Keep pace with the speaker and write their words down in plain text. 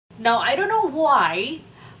Now, I don't know why,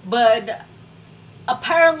 but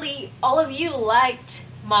apparently all of you liked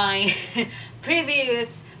my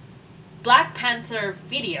previous Black Panther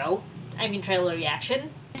video, trailer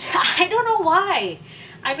reaction. I don't know why.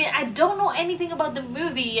 I don't know anything about the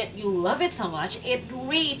movie, yet you love it so much. It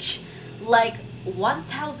reached like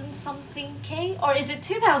 1,000 something K, or is it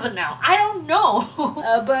 2,000 now? I don't know.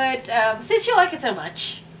 But since you like it so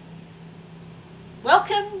much,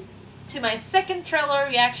 welcome to my second trailer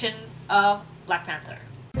reaction of Black Panther.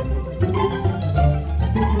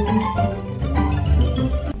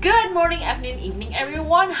 Good morning, afternoon, evening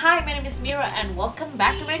everyone. Hi, my name is Mira and welcome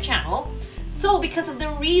back to my channel. So because of the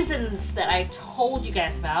reasons that I told you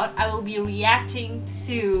guys about, I will be reacting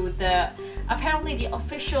to apparently the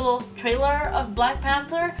official trailer of Black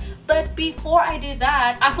Panther. But before I do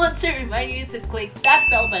that, I want to remind you to click that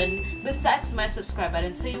bell button besides my subscribe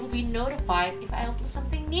button so you'll be notified if I upload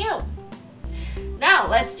something new. Now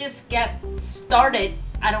let's just get started.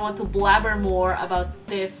 I don't want to blabber more about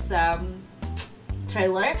this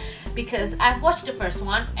trailer because I've watched the first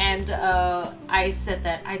one and I said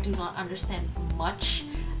that I do not understand much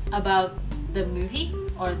about the movie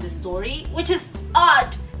or the story, which is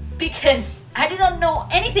odd because I did not know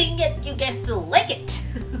anything yet you guys still like it.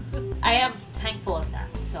 I am thankful of that,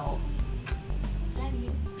 so love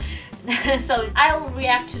you. So I'll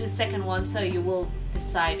react to the second one so you will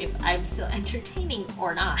decide if I'm still entertaining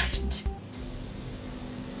or not.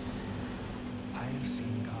 I have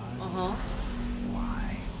seen gods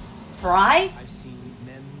fry. I've seen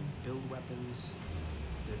men build weapons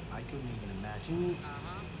that I couldn't even imagine.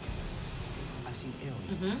 I've seen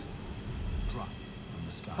aliens drop from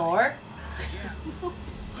the sky. Thor. But I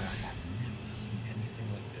have never seen anything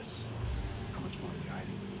like this. How much more are we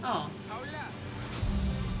hiding? Oh.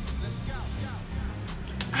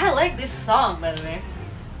 I like this song, by the way.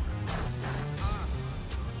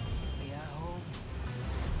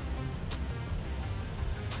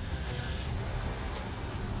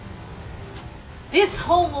 This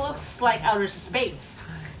home looks like outer space.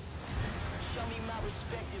 Show me my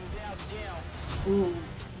respect and bow down. Ooh.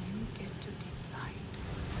 You get to decide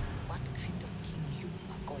what kind of king you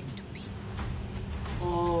are going to be.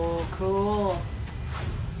 Oh, cool.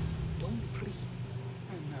 Don't freeze.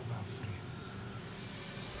 I never freeze.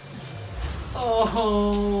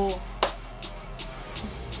 Oh.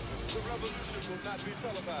 The revolution will not be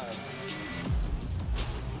televised.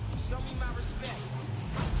 Show me my respect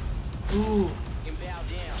Ooh. and bow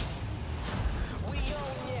down. We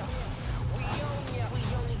own ya. We own ya. We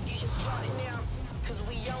only getting started now. Cause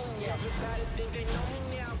we own ya. Everybody think they know me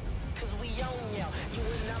now. Cause we own ya. You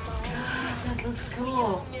and I'm my own. God, that looks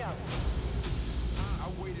cool. Ya. I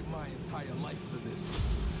waited my entire life for this.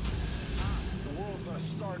 The world's gonna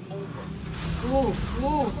start over. Ooh,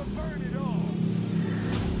 ooh. I'ma burn it all.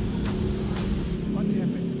 What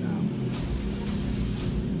happens now?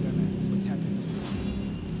 Determines what happens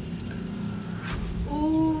now.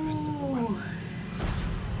 Ooh.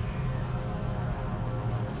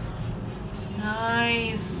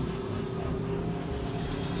 Nice.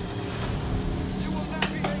 You will not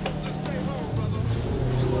be able to stay home, brother.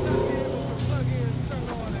 You will not be able to plug in, turn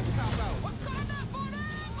on, and cop out.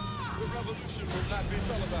 The revolution will not be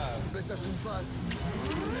televised. Let's have some fun.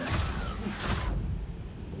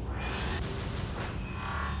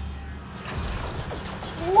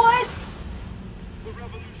 What? The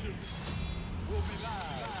revolution will be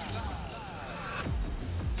live.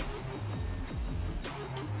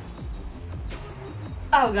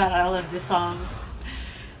 Oh god, I love this song.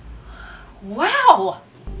 Wow!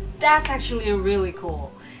 That's actually really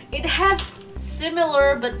cool. It has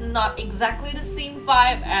similar but not exactly the same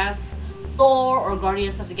vibe as Thor or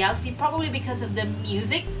Guardians of the Galaxy, probably because of the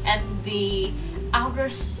music and the outer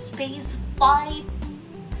space vibe.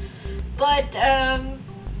 But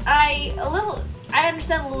I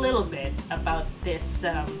understand a little bit about this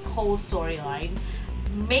whole storyline.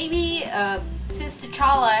 Maybe since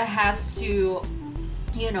T'Challa has to,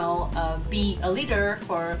 you know, be a leader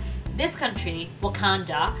for this country,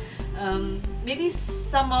 Wakanda, maybe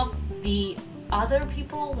some of the other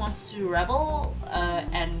people wants to rebel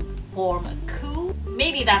and form a coup.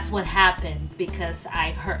 Maybe that's what happened because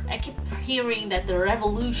I keep hearing that the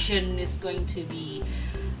revolution is going to be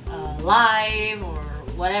live or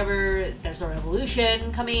whatever. There's a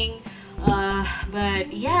revolution coming,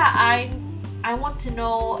 but yeah, I want to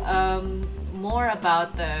know more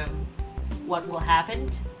about what will happen,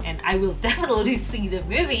 and I will definitely see the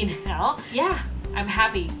movie now. Yeah, I'm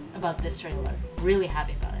happy about this trailer. Really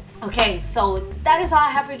happy about it. Okay, so that is all I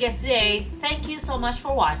have for you guys today. Thank you so much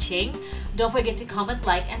for watching. Don't forget to comment,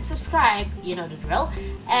 like, and subscribe. You know the drill.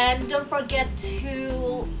 And don't forget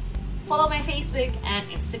to Follow my Facebook and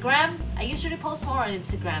Instagram. I usually post more on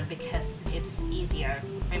Instagram because it's easier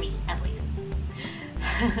for me, at least.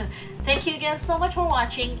 Thank you again so much for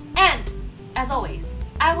watching, and as always,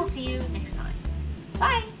 I will see you next time.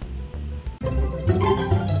 Bye!